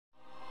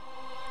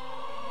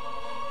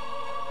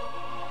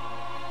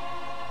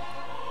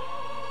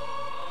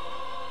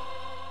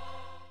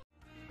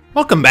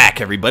Welcome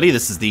back, everybody.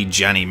 This is the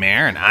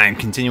thejonnymar, and I'm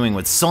continuing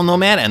with Soul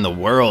Nomad and the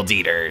World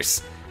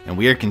Eaters. And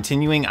we are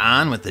continuing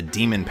on with the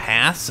demon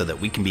path so that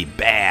we can be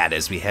bad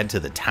as we head to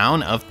the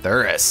town of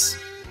Thuris.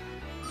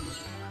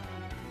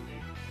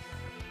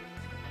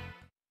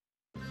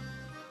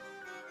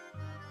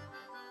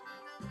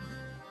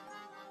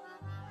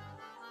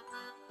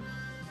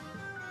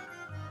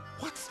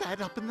 What's that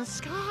up in the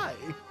sky?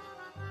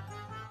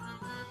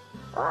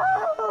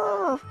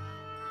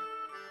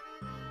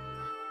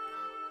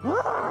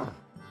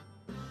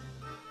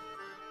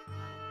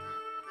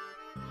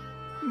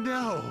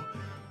 No,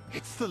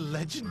 it's the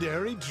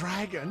legendary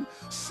dragon,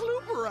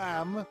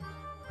 Slooperam.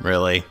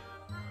 Really?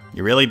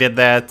 You really did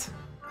that?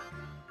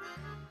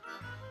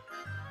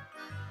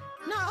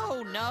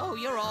 No,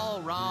 you're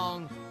all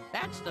wrong.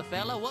 That's the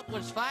fella what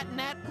was fighting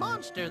that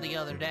monster the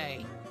other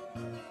day.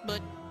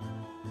 But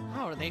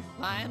how are they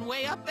flying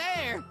way up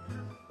there?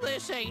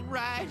 This ain't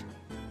right.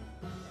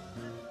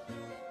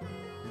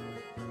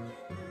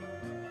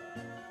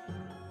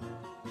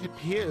 It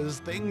appears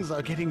things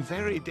are getting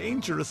very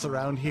dangerous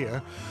around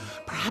here.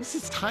 Perhaps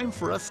it's time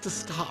for us to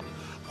stop.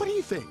 What do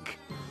you think?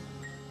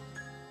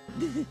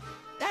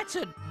 That's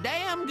a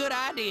damn good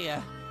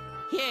idea.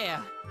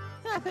 Yeah,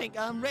 I think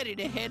I'm ready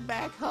to head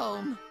back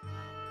home.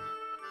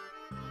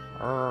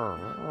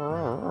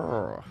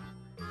 Well,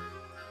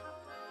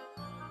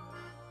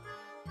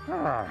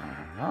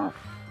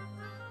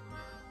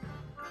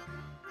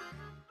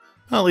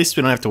 at least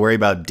we don't have to worry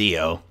about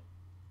Dio/Odie.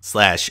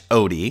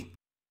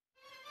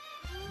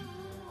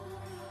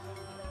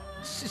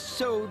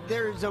 So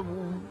there's a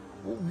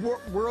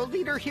world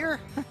eater here?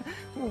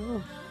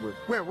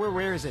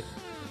 Where is it?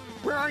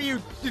 Where are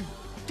you,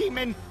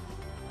 demon?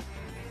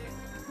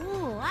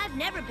 Ooh, I've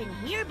never been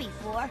here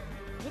before.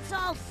 It's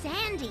all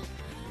sandy.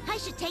 I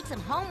should take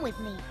some home with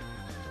me.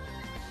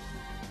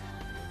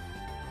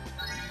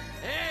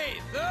 Hey,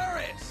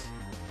 Thuris!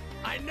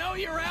 I know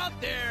you're out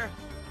there.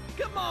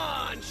 Come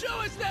on,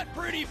 show us that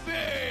pretty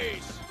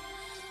face!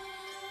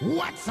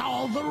 What's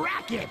all the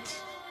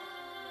racket?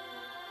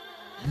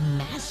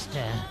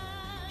 Master,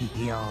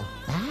 you're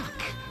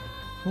back.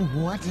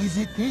 What is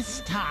it this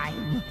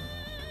time?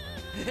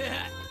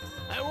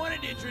 I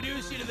wanted to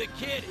introduce you to the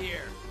kid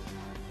here.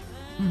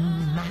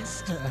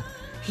 Master,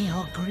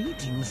 your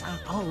greetings are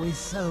always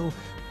so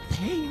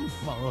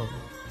painful.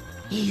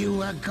 You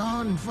were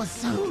gone for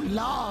so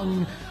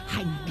long.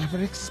 I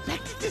never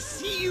expected to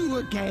see you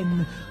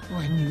again.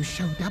 When you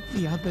showed up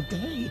the other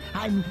day,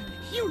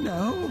 you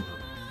know,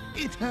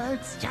 it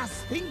hurts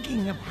just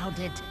thinking about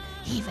it.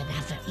 Even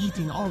after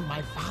eating all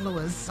my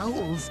followers'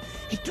 souls,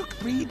 it took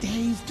 3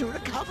 days to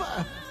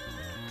recover.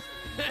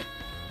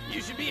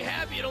 You should be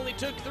happy it only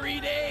took 3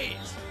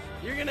 days.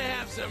 You're gonna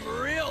have some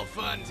real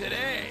fun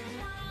today.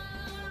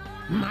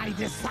 My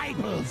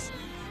disciples,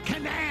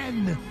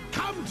 Canaan,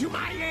 come to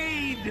my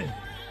aid!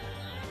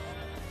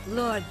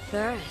 Lord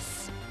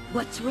Thuris,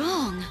 what's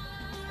wrong?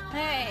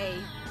 Hey,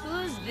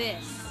 who's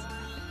this?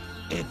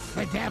 It's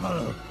the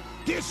devil!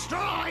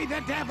 Destroy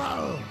the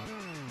devil!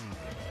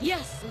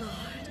 Yes, Lord.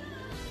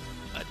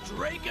 A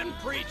Draken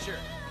preacher,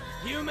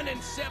 human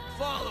and Sept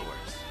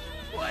followers.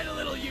 Quite a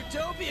little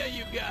utopia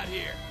you've got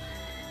here.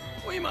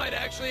 We might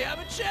actually have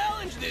a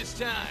challenge this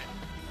time.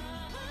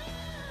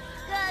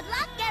 Good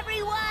luck,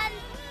 everyone!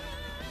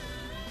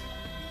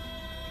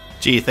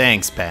 Gee,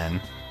 thanks,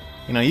 Pen.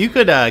 You know, you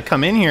could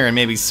come in here and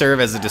maybe serve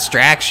as a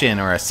distraction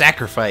or a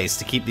sacrifice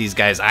to keep these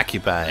guys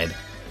occupied.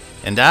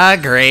 And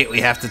great, we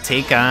have to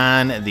take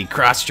on the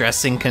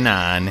cross-dressing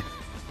Canaan.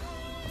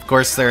 Of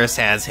course, Thuris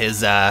has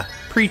his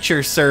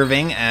preacher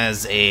serving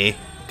as a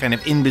kind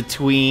of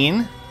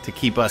in-between to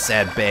keep us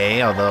at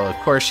bay, although of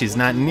course she's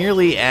not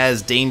nearly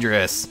as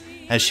dangerous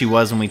as she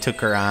was when we took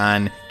her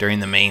on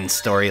during the main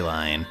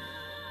storyline.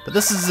 But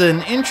this is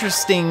an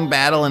interesting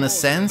battle in a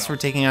sense. We're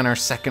taking on our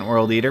second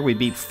World Eater. We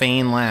beat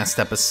Fane last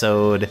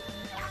episode,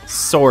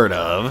 sort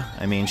of.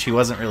 I mean, she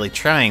wasn't really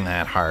trying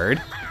that hard.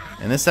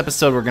 In this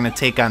episode, we're gonna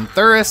take on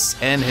Thuris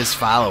and his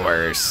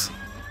followers.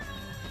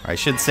 Or I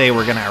should say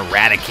we're gonna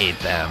eradicate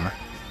them.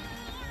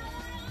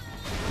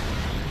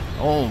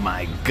 Oh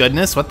my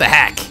goodness, what the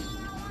heck?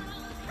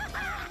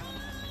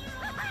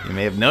 You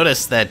may have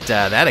noticed that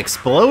that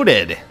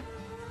exploded.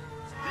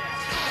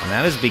 And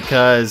that is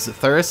because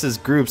Thuris's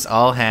groups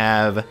all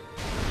have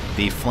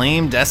the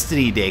Flame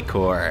Destiny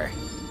decor,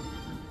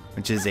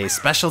 which is a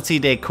specialty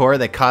decor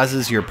that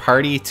causes your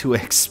party to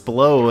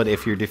explode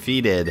if you're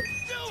defeated.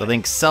 So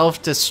think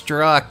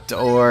self-destruct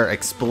or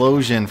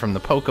explosion from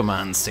the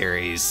Pokemon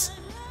series.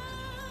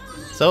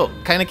 So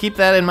kind of keep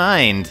that in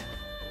mind.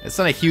 It's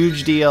not a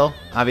huge deal.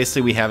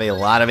 Obviously we have a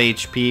lot of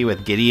HP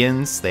with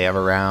Gideons. They have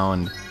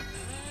around,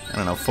 I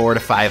don't know, 400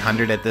 to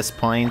 500 at this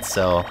point,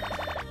 so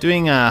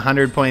doing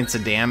 100 points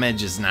of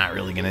damage is not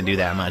really going to do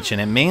that much, and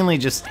it mainly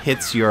just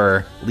hits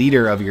your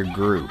leader of your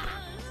group.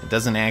 It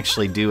doesn't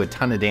actually do a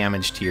ton of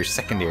damage to your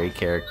secondary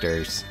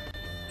characters.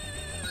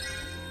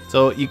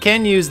 So you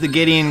can use the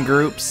Gideon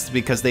groups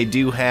because they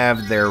do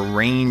have their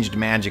ranged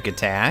magic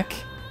attack.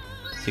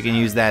 So you can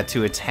use that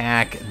to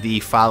attack the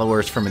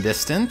followers from a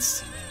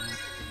distance.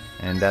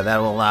 And that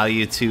will allow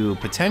you to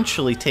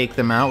potentially take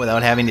them out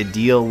without having to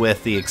deal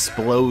with the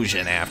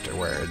explosion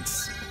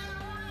afterwards.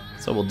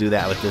 So we'll do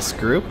that with this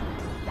group.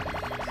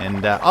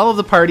 And all of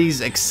the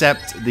parties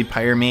except the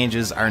Pyre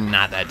Mages are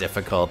not that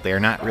difficult. They are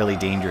not really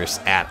dangerous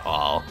at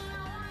all.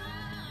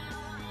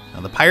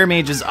 Now the Pyre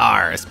Mages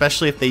are,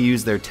 especially if they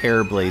use their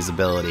Terror Blaze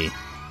ability.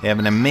 They have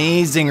an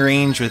amazing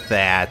range with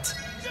that,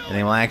 and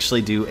they will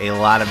actually do a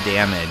lot of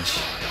damage.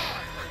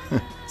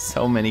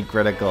 So many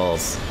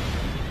criticals.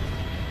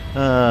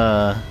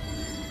 And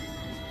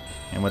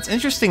what's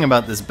interesting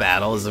about this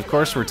battle is, of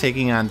course, we're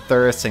taking on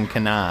Thuris and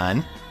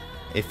Canaan.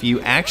 If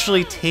you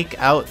actually take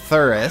out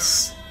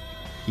Thuris,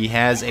 he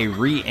has a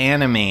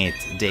reanimate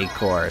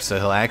decor, so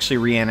he'll actually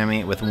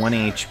reanimate with 1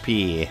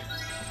 HP.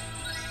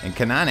 And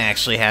Canaan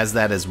actually has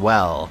that as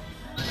well.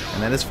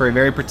 And that is for a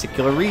very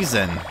particular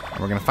reason.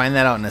 We're going to find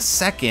that out in a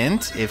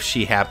second if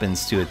she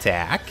happens to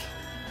attack.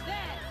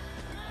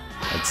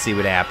 Let's see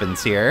what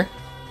happens here.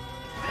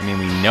 I mean,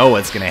 we know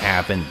what's going to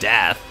happen,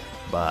 death,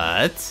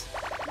 but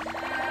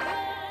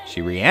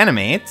she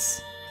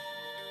reanimates.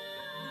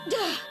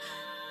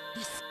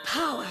 This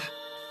power.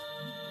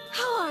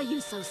 How are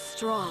you so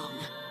strong?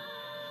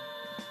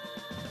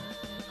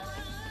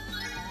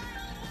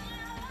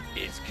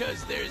 It's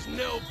 'cause there's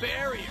no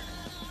barrier.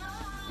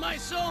 My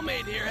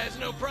soulmate here has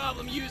no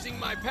problem using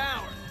my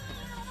power.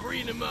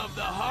 Freedom of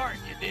the heart,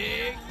 you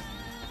dig?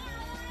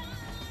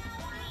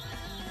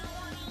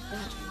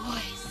 That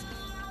voice.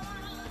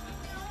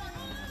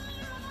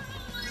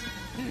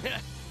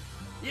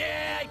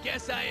 Yeah, I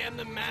guess I am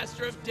the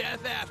master of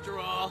death after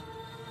all.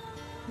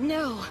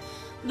 No,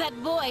 that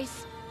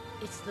voice.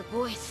 It's the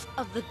voice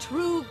of the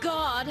true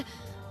God.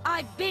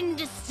 I've been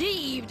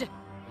deceived.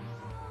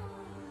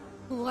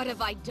 What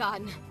have I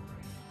done?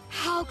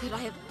 How could I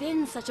have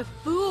been such a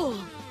fool?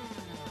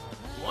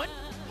 What?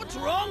 What's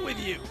wrong with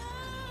you?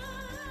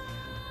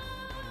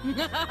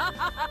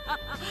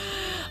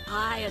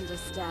 I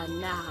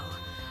understand now.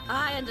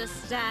 I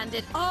understand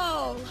it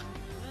all.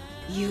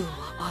 You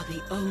are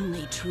the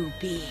only true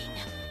being.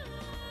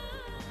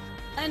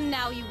 And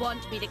now you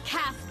want me to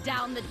cast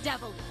down the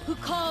devil who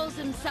calls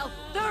himself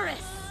Thuris.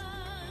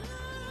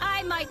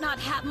 I might not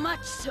have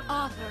much to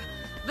offer,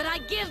 but I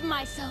give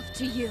myself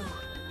to you.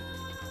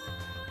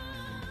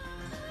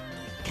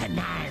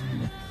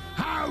 Canaan,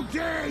 how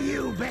dare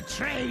you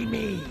betray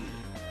me?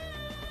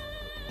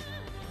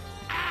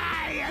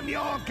 I am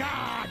your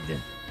god!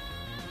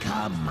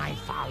 Come, my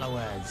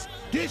followers,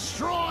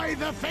 destroy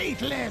the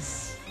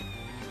faithless!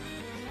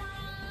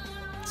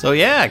 So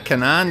yeah,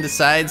 Canaan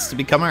decides to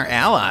become our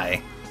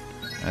ally.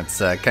 That's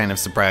kind of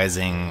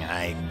surprising,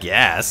 I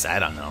guess. I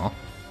don't know.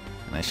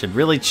 And I should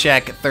really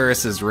check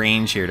Thuris's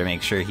range here to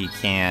make sure he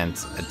can't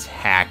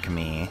attack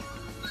me.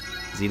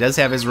 Because he does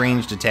have his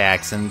ranged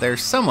attacks, and they're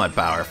somewhat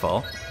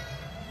powerful.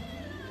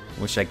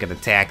 Wish I could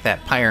attack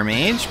that Pyre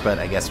Mage, but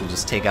I guess we'll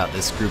just take out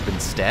this group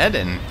instead,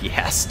 and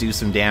yes, do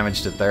some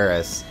damage to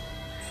Thuris.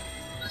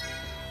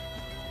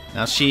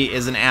 Now she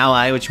is an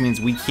ally, which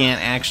means we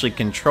can't actually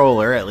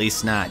control her, at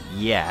least not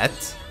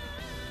yet.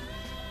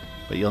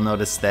 But you'll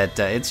notice that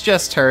it's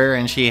just her,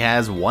 and she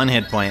has 1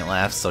 hit point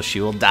left, so she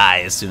will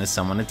die as soon as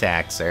someone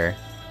attacks her.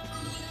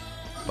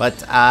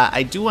 But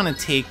I do want to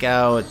take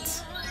out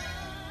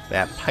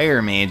that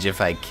Pyre Mage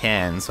if I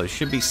can, so it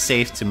should be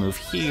safe to move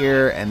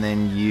here and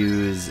then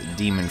use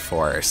Demon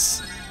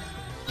Force.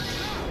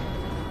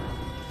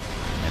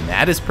 And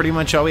that is pretty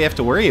much all we have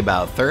to worry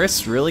about.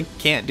 Thuris really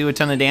can't do a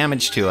ton of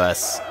damage to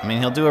us. I mean,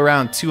 he'll do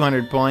around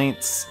 200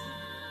 points,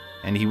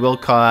 and he will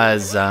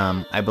cause,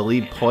 I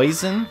believe,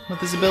 poison with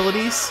his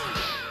abilities.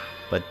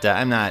 But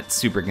I'm not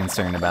super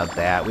concerned about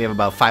that. We have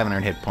about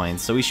 500 hit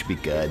points, so we should be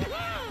good.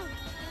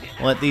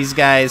 We'll let these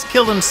guys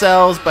kill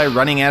themselves by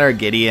running at our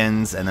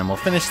Gideons, and then we'll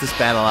finish this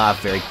battle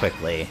off very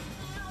quickly.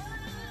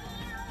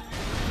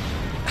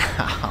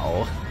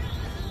 Ow.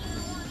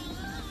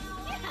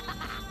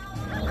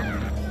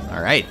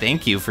 Alright,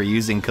 thank you for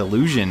using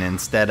Collusion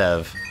instead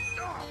of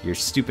your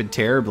stupid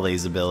Terror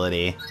Blaze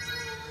ability.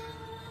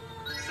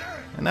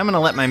 And I'm going to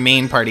let my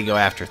main party go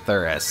after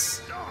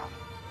Thuris.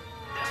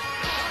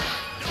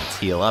 Let's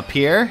heal up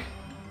here.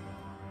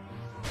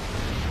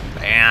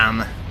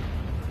 Bam.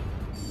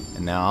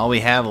 And now all we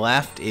have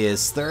left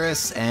is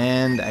Thuris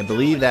and I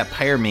believe that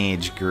Pyre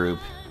Mage group.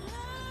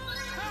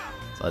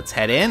 So let's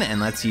head in and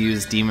let's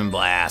use Demon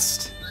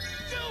Blast.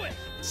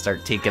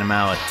 Start taking them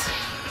out.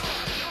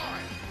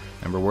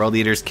 Remember, World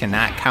Eaters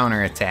cannot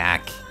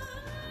counterattack.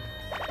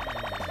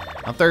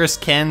 Now Thuris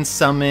can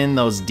summon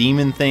those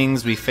demon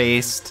things we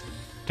faced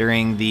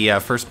during the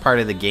first part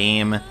of the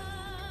game.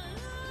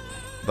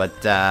 But,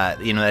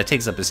 you know, that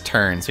takes up his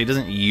turn, so he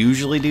doesn't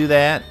usually do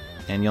that.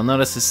 And you'll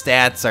notice his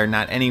stats are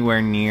not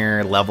anywhere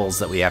near levels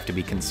that we have to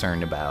be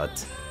concerned about.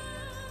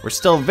 We're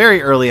still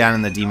very early on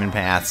in the Demon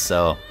Path,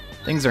 so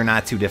things are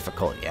not too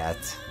difficult yet.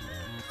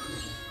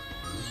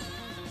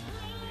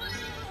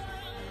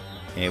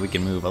 Okay, we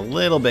can move a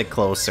little bit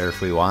closer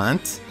if we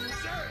want.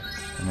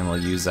 And then we'll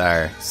use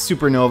our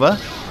Supernova.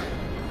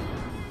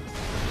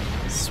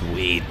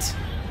 Sweet.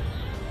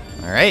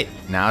 Alright,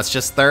 now it's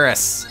just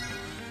Thuris.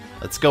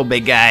 Let's go,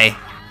 big guy.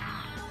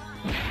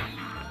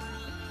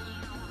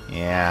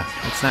 Yeah,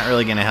 it's not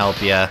really gonna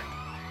help ya.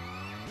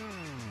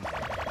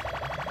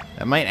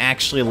 That might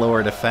actually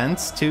lower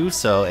defense too,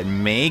 so it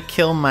may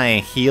kill my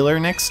healer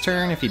next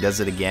turn if he does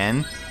it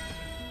again.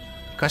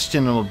 The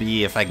question will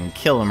be if I can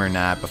kill him or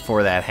not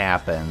before that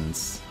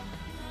happens.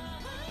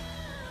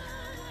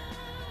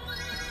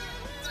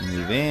 Let's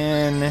move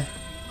in.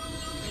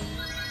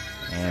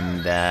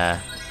 And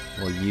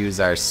we'll use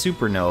our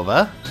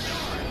supernova.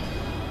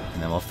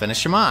 And then we'll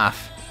finish him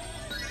off.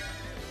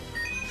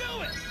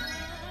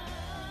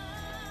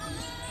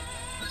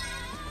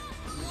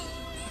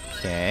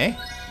 Okay.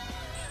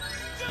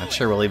 Not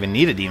sure we'll even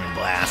need a Demon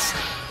Blast.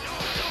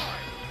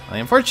 Well, the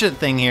unfortunate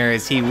thing here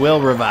is he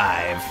will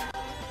revive.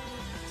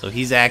 So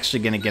he's actually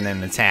going to get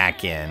an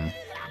attack in.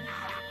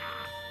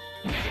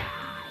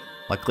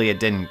 Luckily it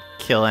didn't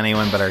kill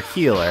anyone but our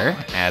healer,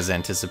 as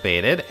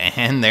anticipated.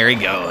 And there he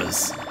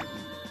goes.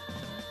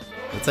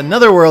 It's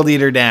another World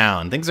Eater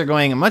down. Things are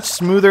going much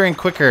smoother and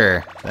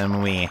quicker than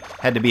when we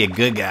had to be a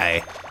good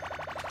guy.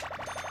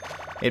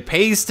 It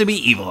pays to be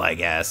evil, I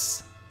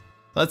guess.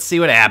 Let's see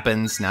what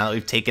happens now that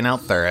we've taken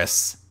out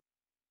Thuris.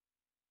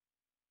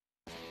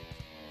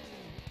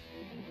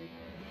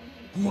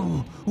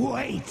 Whoa,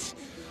 wait!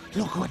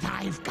 Look what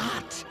I've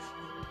got!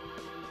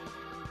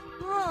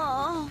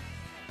 Oh,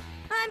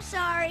 I'm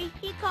sorry.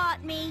 He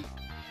caught me.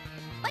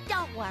 But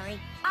don't worry.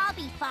 I'll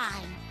be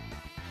fine.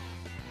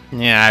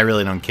 Yeah, I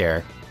really don't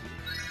care.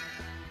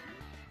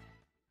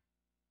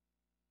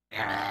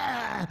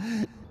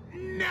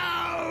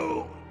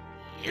 No!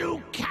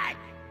 You can't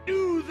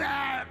do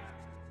that!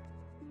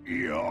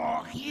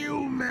 You're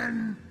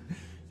human.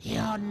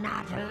 You're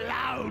not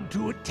allowed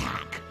to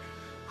attack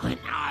when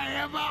I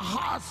am a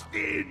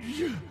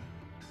hostage.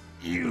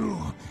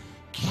 You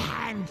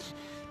can't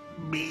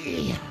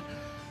be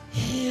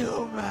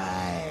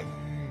human.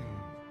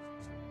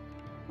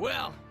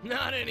 Well,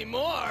 not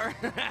anymore.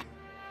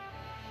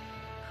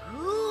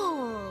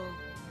 Cool.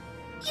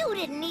 You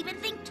didn't even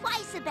think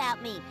twice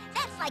about me.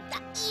 That's like the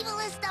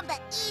evilest of the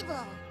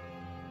evil.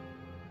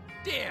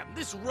 Damn,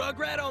 this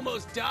rugrat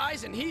almost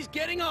dies and he's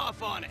getting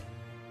off on it.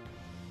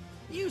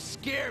 You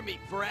scare me,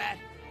 brat.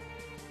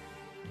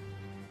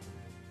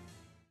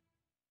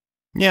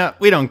 Yeah,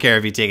 we don't care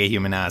if you take a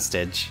human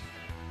hostage.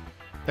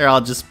 They're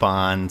all just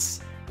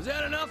pawns. Was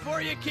that enough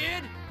for you,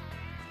 kid?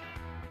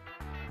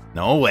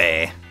 No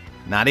way.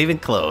 Not even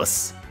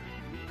close.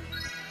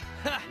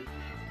 Ha!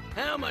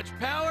 How much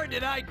power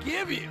did I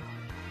give you?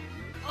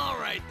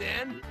 Alright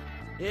then.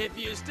 If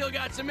you still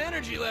got some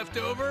energy left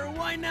over,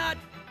 why not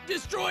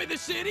destroy the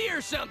city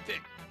or something?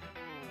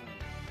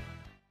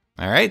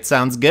 Alright,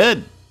 sounds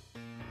good.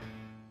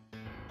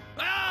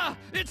 Ah!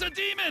 It's a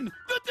demon!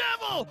 The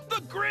devil!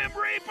 The Grim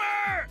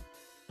Reaper!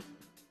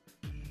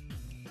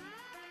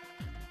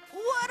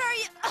 What are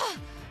you...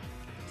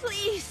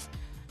 please,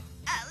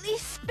 at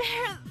least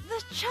spare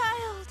the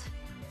child.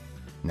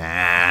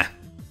 Nah.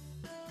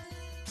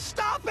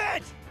 Stop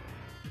it!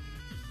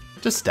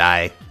 Just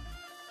die.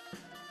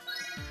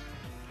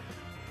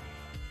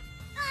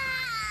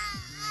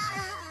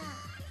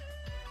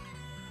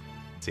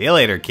 See you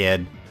later,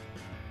 kid.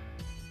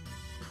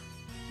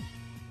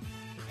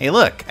 Hey,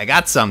 look, I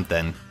got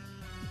something.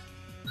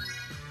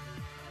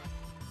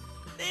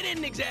 They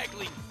didn't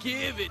exactly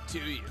give it to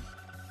you.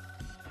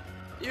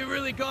 You've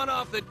really gone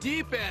off the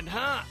deep end,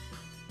 huh?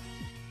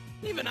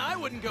 Even I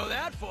wouldn't go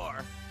that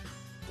far.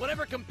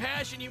 Whatever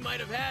compassion you might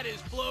have had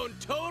is blown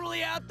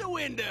totally out the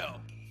window.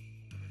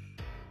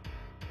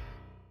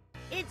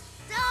 It's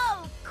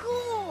so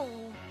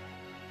cool.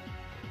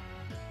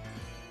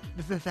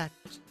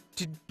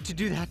 To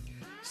do that,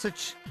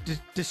 such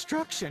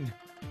destruction.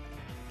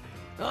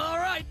 All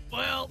right,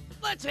 well,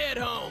 let's head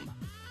home.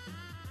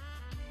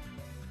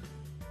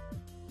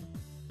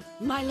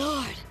 My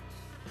lord,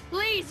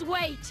 please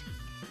wait.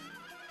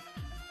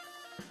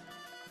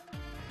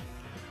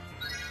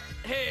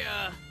 Hey,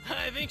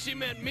 I think she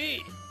meant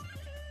me.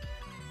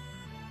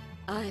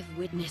 I've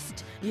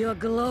witnessed your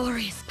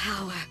glorious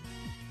power.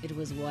 It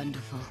was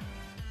wonderful.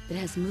 It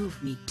has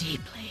moved me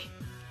deeply.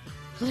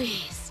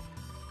 Please,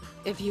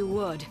 if you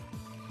would,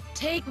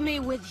 take me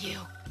with you.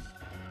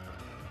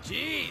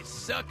 Geez,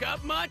 suck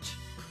up much?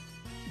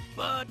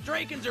 But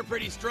Drakens are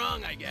pretty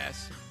strong, I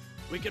guess.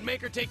 We can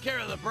make her take care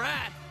of the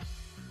brat.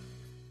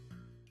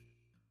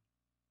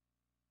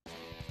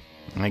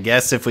 I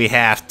guess if we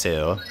have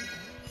to.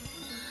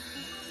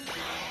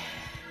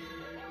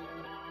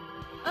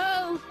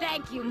 Oh,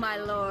 thank you, my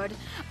lord.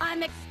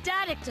 I'm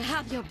ecstatic to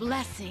have your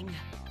blessing.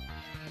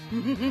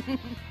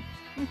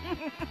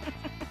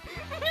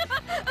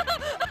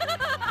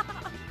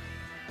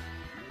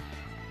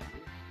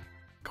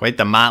 Quite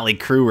the motley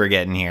crew we're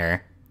getting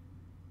here.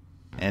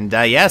 And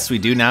yes, we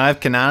do now have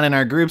Kanan in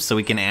our group, so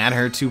we can add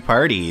her to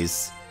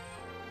parties.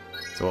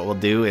 So what we'll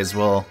do is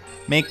we'll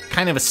make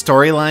kind of a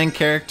storyline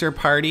character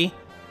party.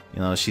 You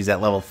know, she's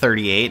at level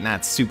 38,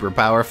 not super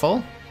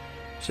powerful.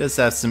 She does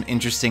have some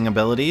interesting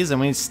abilities,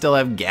 and we still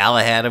have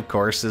Galahad, of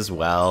course, as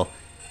well.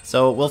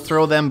 So we'll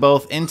throw them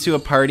both into a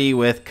party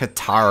with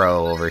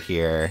Kotaro over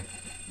here.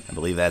 I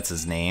believe that's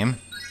his name.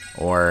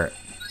 Or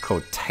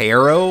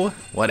Kotaro?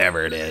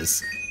 Whatever it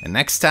is. And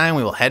next time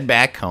we will head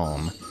back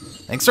home.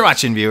 Thanks for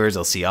watching, viewers.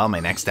 I'll see y'all in my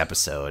next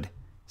episode.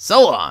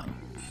 So long!